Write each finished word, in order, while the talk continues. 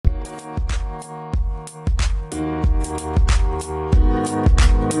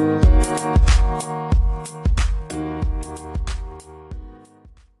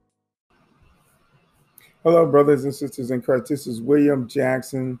Hello, brothers and sisters in Christ. This is William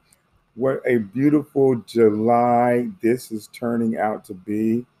Jackson. What a beautiful July this is turning out to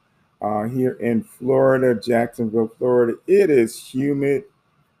be here in Florida, Jacksonville, Florida. It is humid.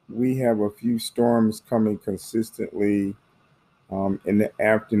 We have a few storms coming consistently in the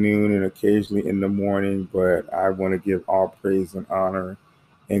afternoon and occasionally in the morning, but I want to give all praise and honor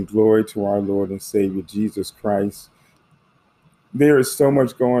and glory to our Lord and Savior Jesus Christ. There is so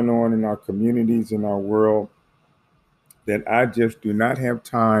much going on in our communities, in our world, that I just do not have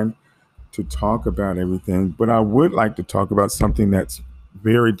time to talk about everything, but I would like to talk about something that's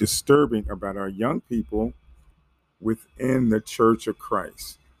very disturbing about our young people within the Church of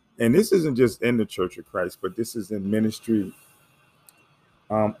Christ. And this isn't just in the Church of Christ, but this is in ministry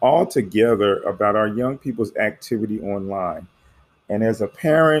altogether about our young people's activity online. And as a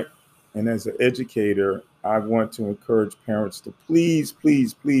parent and as an educator, I want to encourage parents to please,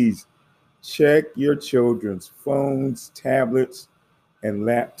 please, please check your children's phones, tablets, and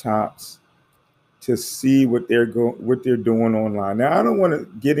laptops to see what they're doing online. Now, I don't want to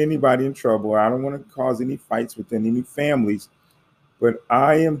get anybody in trouble. I don't want to cause any fights within any families, but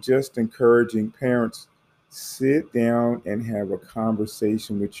I am just encouraging parents, sit down and have a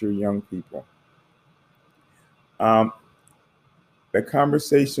conversation with your young people. Um, the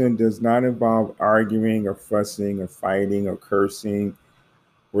conversation does not involve arguing or fussing or fighting or cursing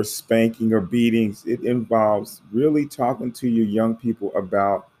or spanking or beatings. It involves really talking to your young people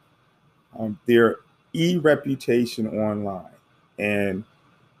about their reputation online. And,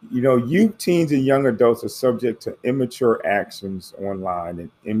 youth, teens, and young adults are subject to immature actions online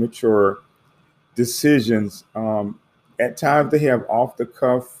and immature decisions. At times, they have off the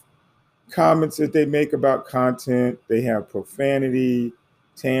cuff comments that they make about content. They have profanity,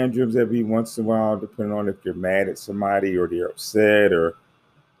 tantrums every once in a while, depending on if they're mad at somebody or they're upset or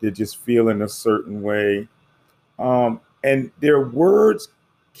they're just feeling a certain way. And their words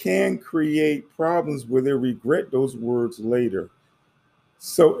can create problems where they regret those words later.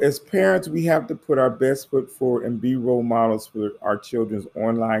 So, as parents, we have to put our best foot forward and be role models for our children's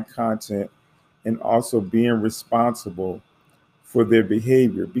online content and also being responsible for their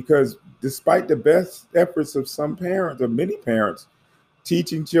behavior. Because despite the best efforts of some parents, or many parents,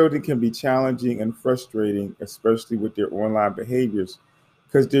 teaching children can be challenging and frustrating, especially with their online behaviors,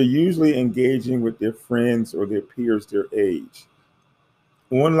 because they're usually engaging with their friends or their peers their age.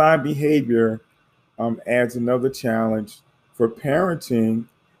 Online behavior adds another challenge for parenting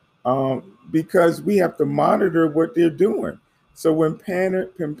because we have to monitor what they're doing. So when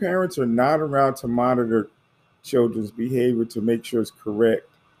parents are not around to monitor children's behavior to make sure it's correct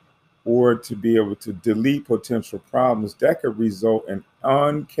or to be able to delete potential problems, that could result in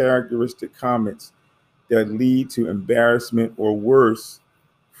uncharacteristic comments that lead to embarrassment or worse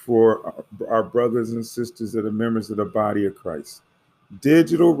for our brothers and sisters that are members of the body of Christ.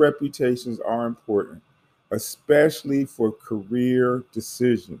 Digital reputations are important, especially for career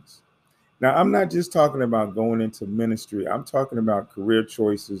decisions. Now, I'm not just talking about going into ministry, I'm talking about career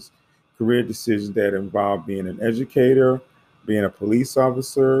choices, career decisions that involve being an educator, being a police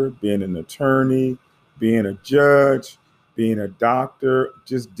officer, being an attorney, being a judge, being a doctor,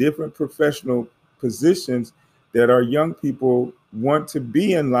 just different professional positions that our young people want to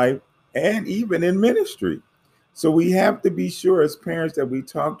be in life and even in ministry. So we have to be sure as parents that we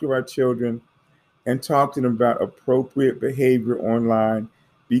talk to our children and talk to them about appropriate behavior online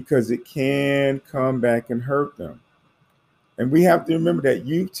because it can come back and hurt them. And we have to remember that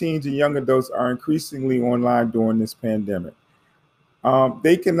youth, teens, and young adults are increasingly online during this pandemic.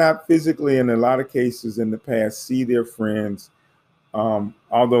 They cannot physically, in a lot of cases in the past, see their friends.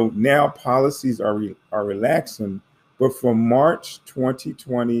 Although now policies are relaxing, but from March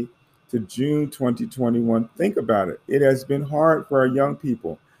 2020 to June 2021, think about it. It has been hard for our young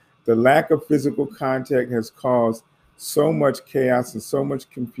people. The lack of physical contact has caused so much chaos and so much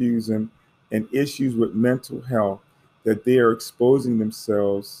confusion and issues with mental health that they are exposing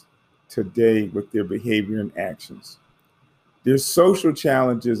themselves today with their behavior and actions. There's social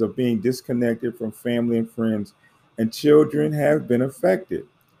challenges of being disconnected from family and friends, and children have been affected.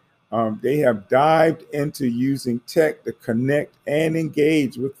 They have dived into using tech to connect and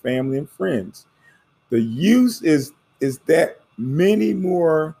engage with family and friends. The use is that many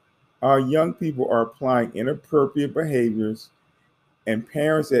more young people are applying inappropriate behaviors, and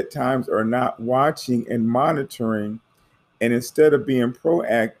parents at times are not watching and monitoring. And instead of being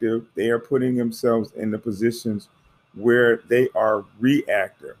proactive, they are putting themselves in the positions where they are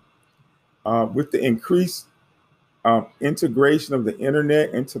reactive. With the increased integration of the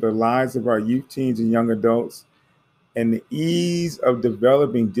internet into the lives of our youth, teens, and young adults, and the ease of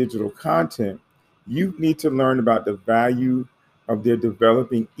developing digital content, You need to learn about the value of their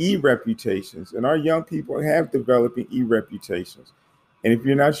developing e-reputations. And our young people have developing e-reputations. And if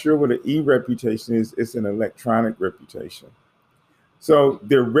you're not sure what an e-reputation is, it's an electronic reputation. So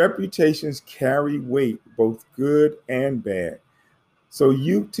their reputations carry weight, both good and bad. So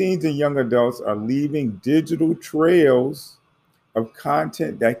youth, teens, and young adults are leaving digital trails of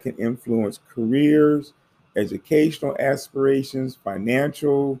content that can influence careers, educational aspirations,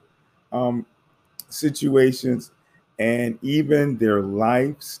 financial um, situations, and even their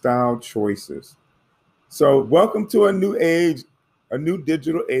lifestyle choices. So, welcome to a new age, a new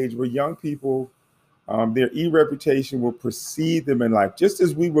digital age where young people, their e-reputation will precede them in life. Just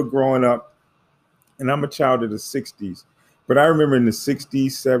as we were growing up, and I'm a child of the 60s, but I remember in the 60s,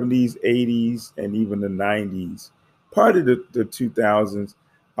 70s, 80s, and even the 90s, part of the 2000s,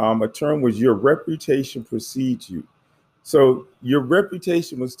 a term was your reputation precedes you. So your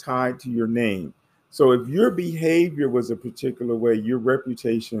reputation was tied to your name. So if your behavior was a particular way, your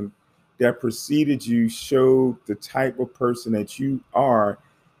reputation that preceded you showed the type of person that you are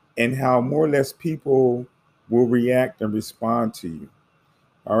and how more or less people will react and respond to you.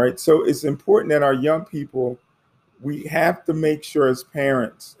 All right. So it's important that our young people, we have to make sure as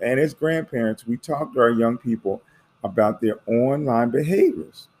parents and as grandparents, we talk to our young people about their online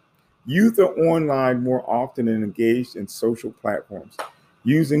behaviors. Youth are online more often and engaged in social platforms,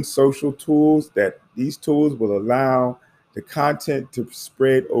 using social tools that these tools will allow the content to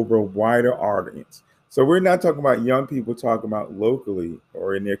spread over a wider audience. So we're not talking about young people talking about locally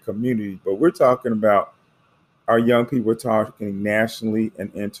or in their community, but we're talking about our young people talking nationally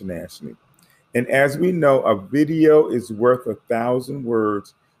and internationally. And as we know, a video is worth 1,000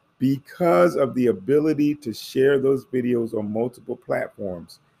 words because of the ability to share those videos on multiple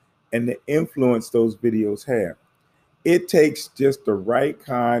platforms and the influence those videos have. It takes just the right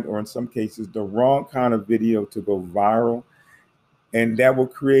kind, or in some cases, the wrong kind of video to go viral. And that will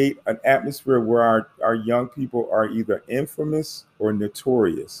create an atmosphere where our young people are either infamous or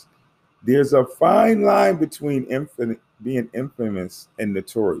notorious. There's a fine line between being infamous and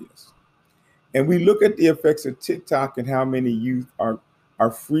notorious. And we look at the effects of TikTok and how many youth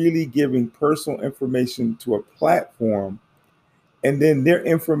are freely giving personal information to a platform, and then their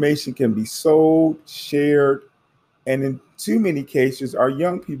information can be sold, shared, and in too many cases, our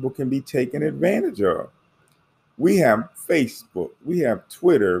young people can be taken advantage of. We have Facebook, we have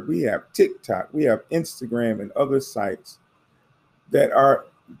Twitter, we have TikTok, we have Instagram and other sites that are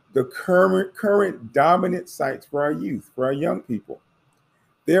the current dominant sites for our youth, for our young people.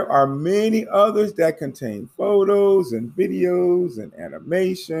 There are many others that contain photos and videos and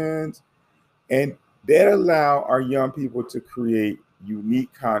animations, and that allow our young people to create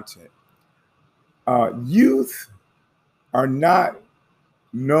unique content. Youth are not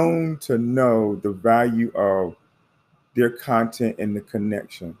known to know the value of their content and the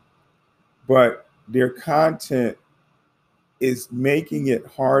connection, but their content is making it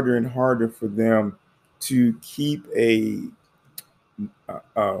harder and harder for them to keep a,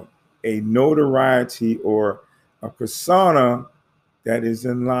 a notoriety or a persona that is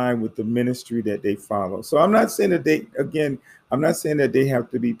in line with the ministry that they follow. So I'm not saying that I'm not saying that they have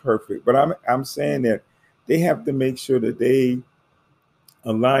to be perfect, but I'm saying that they have to make sure that they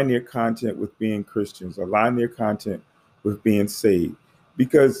align their content with being Christians, align their content with being saved,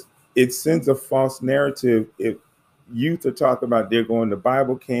 because it sends a false narrative if youth are talking about they're going to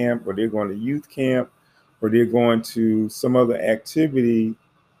Bible camp or they're going to youth camp or they're going to some other activity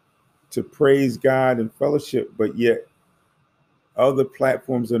to praise God and fellowship, but yet other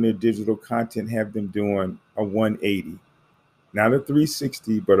platforms on their digital content have them doing a 180, not a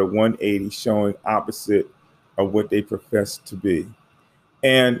 360, but a 180, showing opposite of what they profess to be.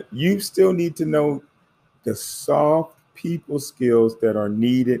 And you still need to know the soft people skills that are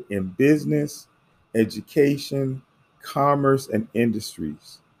needed in business, education, commerce, and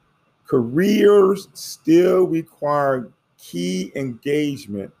industries. Careers still require key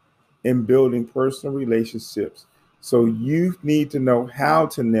engagement in building personal relationships. So youth need to know how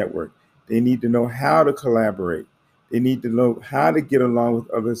to network. They need to know how to collaborate. They need to know how to get along with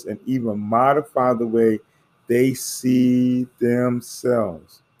others and even modify the way they see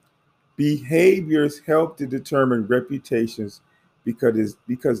themselves. Behaviors help to determine reputations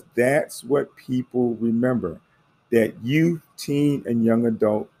because that's what people remember, that youth, teen, and young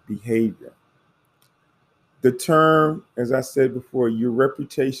adult behavior. The term, as I said before, your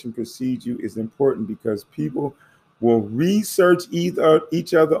reputation precedes you is important because people will research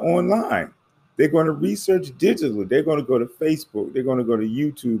each other online. They're going to research digitally. They're going to go to Facebook. They're going to go to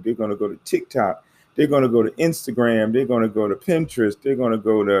YouTube. They're going to go to TikTok. They're going to go to Instagram. They're going to go to Pinterest. They're going to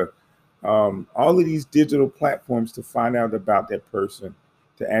go to all of these digital platforms to find out about that person,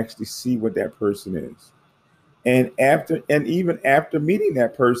 to actually see what that person is. And even after meeting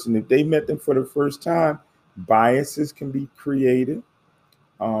that person, if they met them for the first time, biases can be created.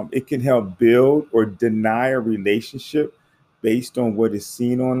 It can help build or deny a relationship based on what is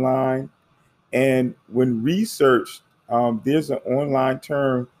seen online. And when researched, there's an online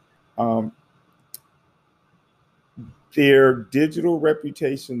term, um, their digital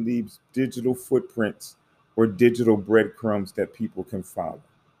reputation leaves digital footprints or digital breadcrumbs that people can follow.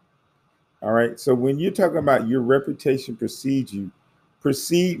 All right. So when you're talking about your reputation precedes you,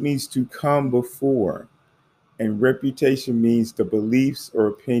 precede means to come before, and reputation means the beliefs or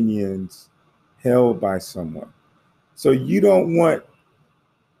opinions held by someone. So you don't want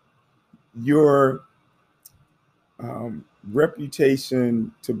your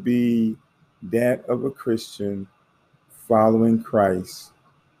reputation to be that of a Christian following Christ,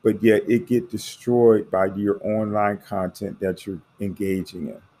 but yet it get destroyed by your online content that you're engaging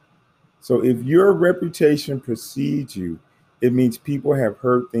in. So if your reputation precedes you, it means people have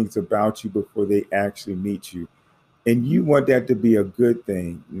heard things about you before they actually meet you. And you want that to be a good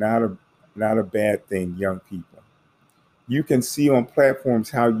thing, not a bad thing, young people. You can see on platforms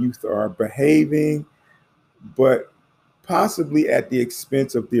how youth are behaving, but possibly at the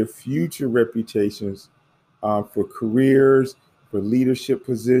expense of their future reputations, for careers, for leadership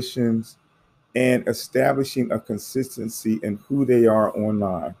positions, and establishing a consistency in who they are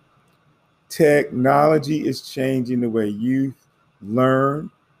online. Technology is changing the way youth learn,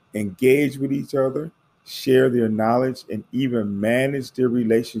 engage with each other, share their knowledge, and even manage their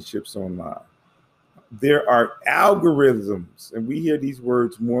relationships online. There are algorithms, and we hear these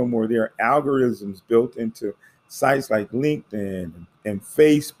words more and more. There are algorithms built into sites like LinkedIn and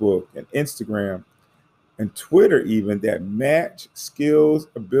Facebook and Instagram and Twitter, even, that match skills,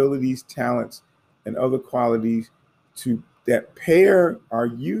 abilities, talents, and other qualities to that pair our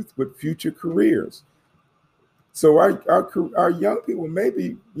youth with future careers. So our young people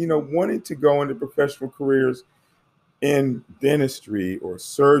maybe wanting to go into professional careers in dentistry or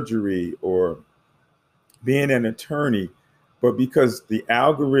surgery or being an attorney, but because the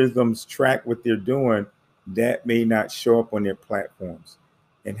algorithms track what they're doing, that may not show up on their platforms.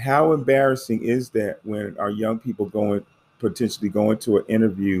 And how embarrassing is that when our young people potentially go into an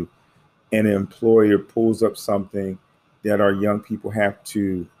interview and an employer pulls up something that our young people have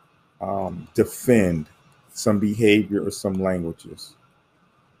to defend some behavior or some languages.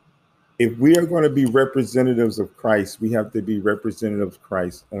 If we are going to be representatives of Christ, we have to be representatives of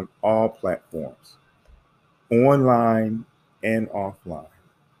Christ on all platforms, online and offline.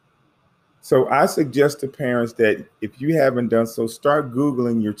 So I suggest to parents that if you haven't done so, start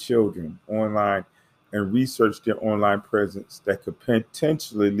Googling your children online and research their online presence that could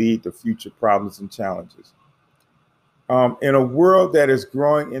potentially lead to future problems and challenges. In a world that is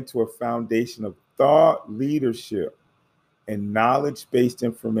growing into a foundation of thought leadership and knowledge based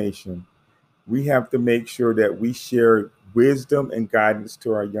information, we have to make sure that we share wisdom and guidance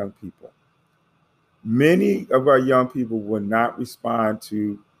to our young people. Many of our young people will not respond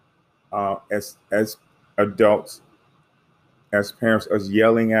to as adults, as parents, us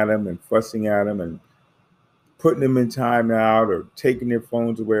yelling at them and fussing at them and putting them in timeout or taking their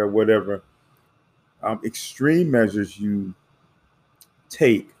phones away or whatever extreme measures you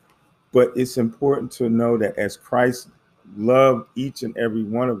take. But it's important to know that as Christ loved each and every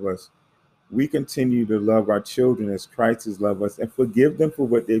one of us, we continue to love our children as Christ has loved us and forgive them for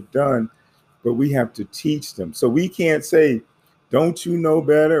what they've done, but we have to teach them. So we can't say, don't you know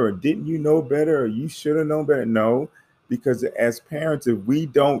better, or didn't you know better, or you should have known better. No, because as parents, if we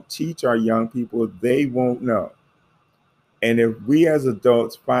don't teach our young people, they won't know. And if we as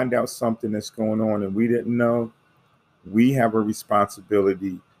adults find out something that's going on and we didn't know, we have a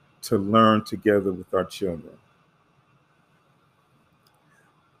responsibility to learn together with our children.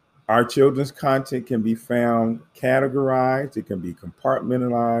 Our children's content can be found categorized, it can be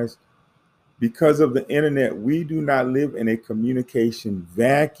compartmentalized. Because of the internet, we do not live in a communication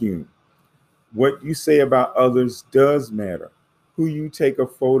vacuum. What you say about others does matter. Who you take a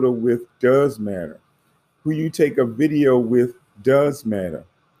photo with does matter. Who you take a video with does matter.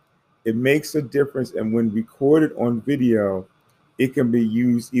 It makes a difference, and when recorded on video, it can be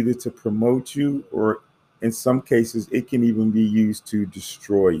used either to promote you or in some cases, it can even be used to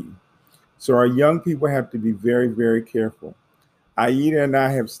destroy you. So our young people have to be very, very careful. Aida and I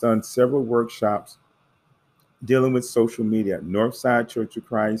have done several workshops dealing with social media at Northside Church of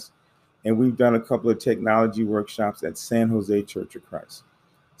Christ, and we've done a couple of technology workshops at San Jose Church of Christ.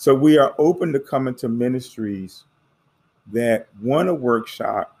 So we are open to coming to ministries that want a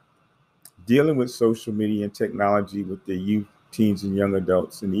workshop dealing with social media and technology with their youth, teens, and young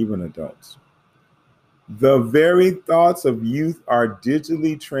adults, and even adults. The very thoughts of youth are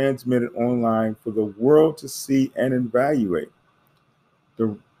digitally transmitted online for the world to see and evaluate.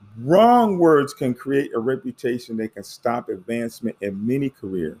 The wrong words can create a reputation that can stop advancement in many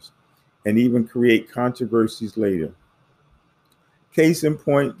careers and even create controversies later. Case in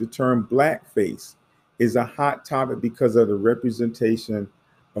point, the term blackface is a hot topic because of the representation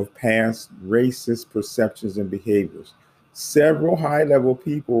of past racist perceptions and behaviors. Several high level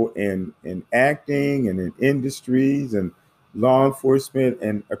people in acting and in industries and law enforcement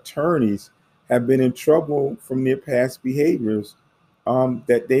and attorneys have been in trouble from their past behaviors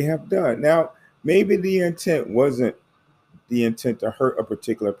that they have done. Now, maybe the intent wasn't the intent to hurt a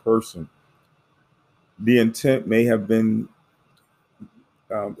particular person. The intent may have been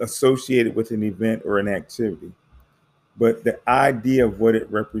associated with an event or an activity. But the idea of what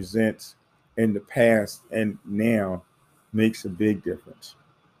it represents in the past and now makes a big difference.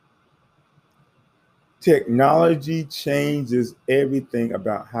 Technology changes everything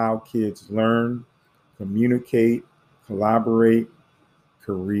about how kids learn, communicate, collaborate,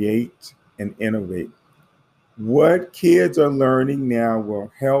 create, and innovate. What kids are learning now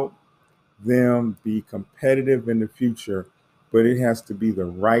will help them be competitive in the future, but it has to be the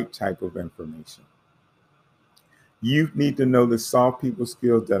right type of information. Youth need to know the soft people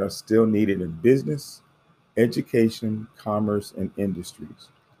skills that are still needed in business, education, commerce, and industries.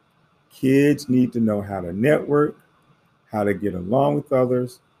 Kids need to know how to network, how to get along with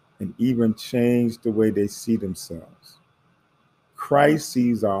others, and even change the way they see themselves. Christ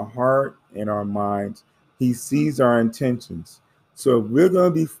sees our heart and our minds. He sees our intentions. So if we're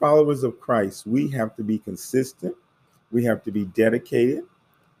going to be followers of Christ, we have to be consistent. We have to be dedicated.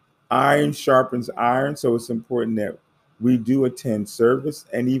 Iron sharpens iron, so it's important that we do attend service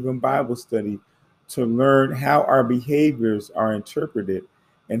and even Bible study to learn how our behaviors are interpreted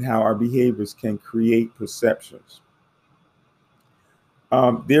and how our behaviors can create perceptions.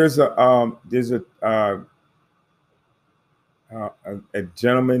 There's a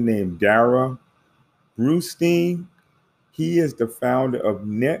gentleman named Dara Brustein. He is the founder of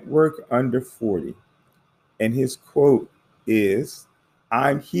Network Under 40, and his quote is,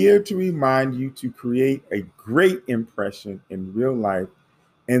 "I'm here to remind you to create a great impression in real life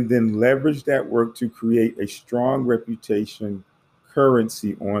and then leverage that work to create a strong reputation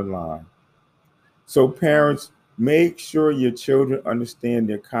currency online." So, parents, make sure your children understand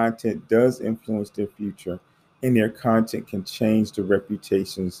their content does influence their future and their content can change the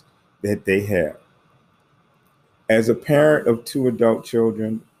reputations that they have. As a parent of two adult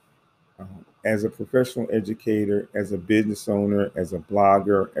children, as a professional educator, as a business owner, as a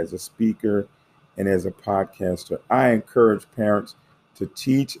blogger, as a speaker, and as a podcaster, I encourage parents to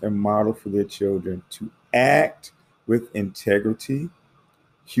teach and model for their children to act with integrity,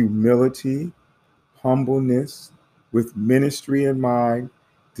 humility, humbleness, with ministry in mind,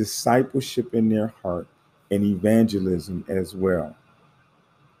 discipleship in their heart, and evangelism as well.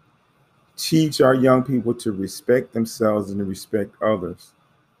 Teach our young people to respect themselves and to respect others,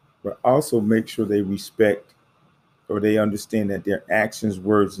 but also make sure they respect or they understand that their actions,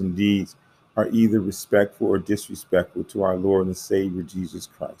 words, and deeds are either respectful or disrespectful to our Lord and Savior Jesus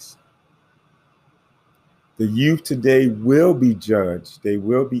Christ. The youth today will be judged, they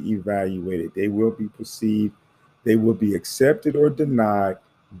will be evaluated, they will be perceived, they will be accepted or denied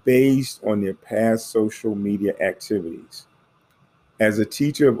based on their past social media activities. As a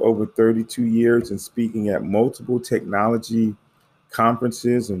teacher of over 32 years and speaking at multiple technology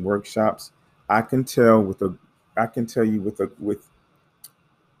conferences and workshops, I can tell you with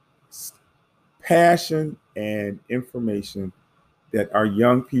passion and information that our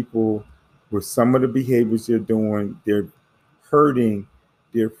young people, with some of the behaviors they're doing, they're hurting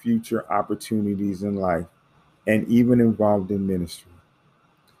their future opportunities in life and even involved in ministry.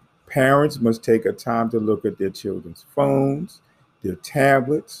 Parents must take a time to look at their children's phones, their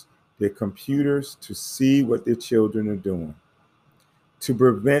tablets, their computers to see what their children are doing, to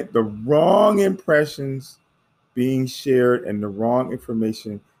prevent the wrong impressions being shared and the wrong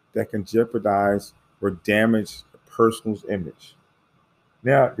information that can jeopardize or damage a person's image.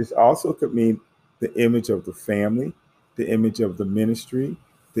 Now, this also could mean the image of the family, the image of the ministry,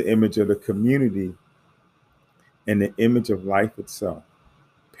 the image of the community, and the image of life itself.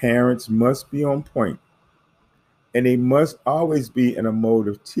 Parents must be on point, and they must always be in a mode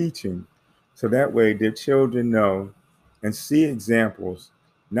of teaching so that way their children know and see examples,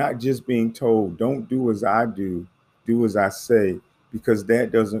 not just being told, don't do as I do as I say, because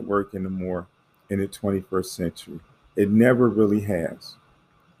that doesn't work anymore in the 21st century. It never really has.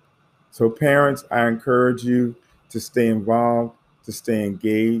 So parents, I encourage you to stay involved, to stay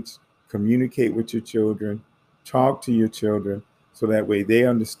engaged, communicate with your children, talk to your children, so that way they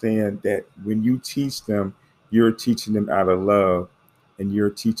understand that when you teach them, you're teaching them out of love and you're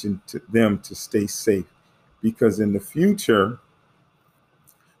teaching them to stay safe. Because in the future,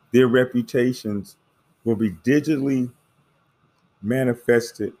 their reputations will be digitally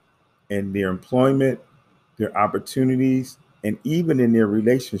manifested in their employment, their opportunities, and even in their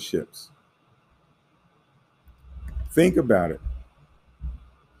relationships. Think about it.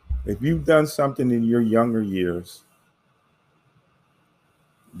 If you've done something in your younger years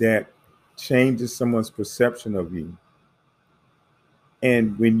that changes someone's perception of you,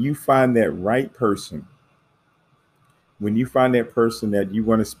 and when you find that right person, when you find that person that you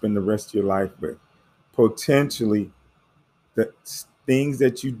want to spend the rest of your life with, potentially the things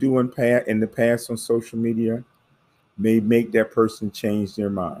that you do in the past on social media may make that person change their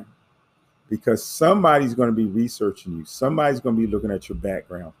mind, because somebody's going to be researching you. Somebody's going to be looking at your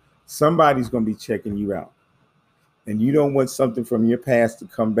background. Somebody's going to be checking you out. And you don't want something from your past to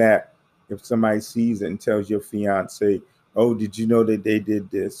come back if somebody sees it and tells your fiance, oh, did you know that they did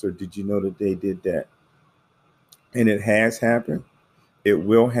this? Or did you know that they did that? And it has happened. It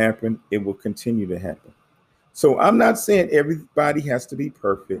will happen. It will continue to happen. So I'm not saying everybody has to be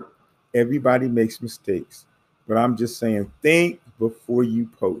perfect. Everybody makes mistakes. But I'm just saying, think before you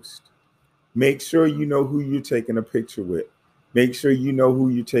post. Make sure you know who you're taking a picture with. Make sure you know who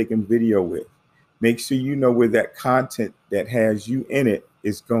you're taking video with. Make sure you know where that content that has you in it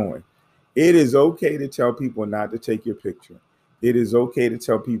is going. It is okay to tell people not to take your picture. It is okay to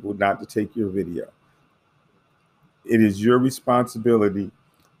tell people not to take your video. It is your responsibility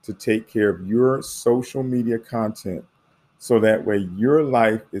to take care of your social media content so that way your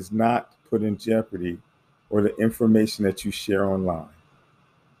life is not put in jeopardy or the information that you share online.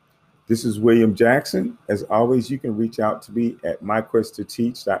 This is William Jackson. As always, you can reach out to me at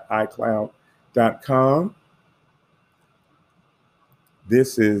myquesttoteach.icloud.com.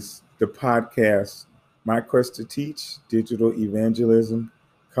 This is the podcast, My Quest to Teach Digital Evangelism,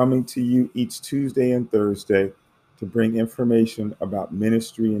 coming to you each Tuesday and Thursday to bring information about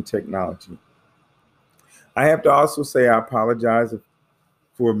ministry and technology. I have to also say I apologize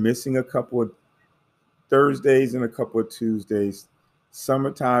for missing a couple of Thursdays and a couple of Tuesdays.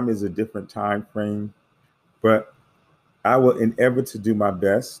 Summertime is a different time frame, but I will endeavor to do my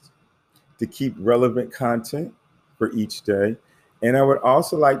best to keep relevant content for each day. And I would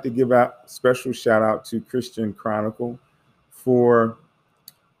also like to give out special shout out to Christian Chronicle for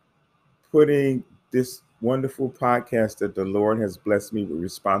putting this wonderful podcast that the Lord has blessed me with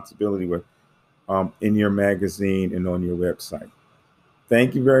responsibility with in your magazine and on your website.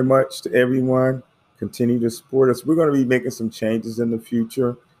 Thank you very much to everyone. Continue to support us. We're going to be making some changes in the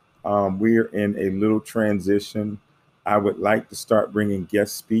future. We're in a little transition. I would like to start bringing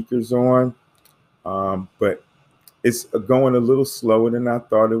guest speakers on, but it's going a little slower than I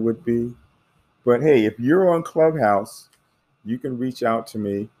thought it would be. But hey, if you're on Clubhouse, you can reach out to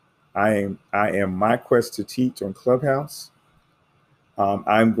me. I am My Quest to Teach on Clubhouse.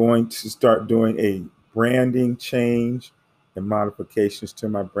 I'm going to start doing a branding change and modifications to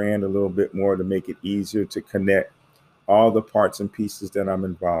my brand a little bit more to make it easier to connect all the parts and pieces that I'm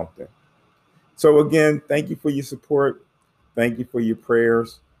involved in. So again, thank you for your support. Thank you for your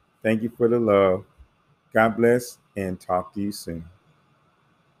prayers. Thank you for the love. God bless and talk to you soon.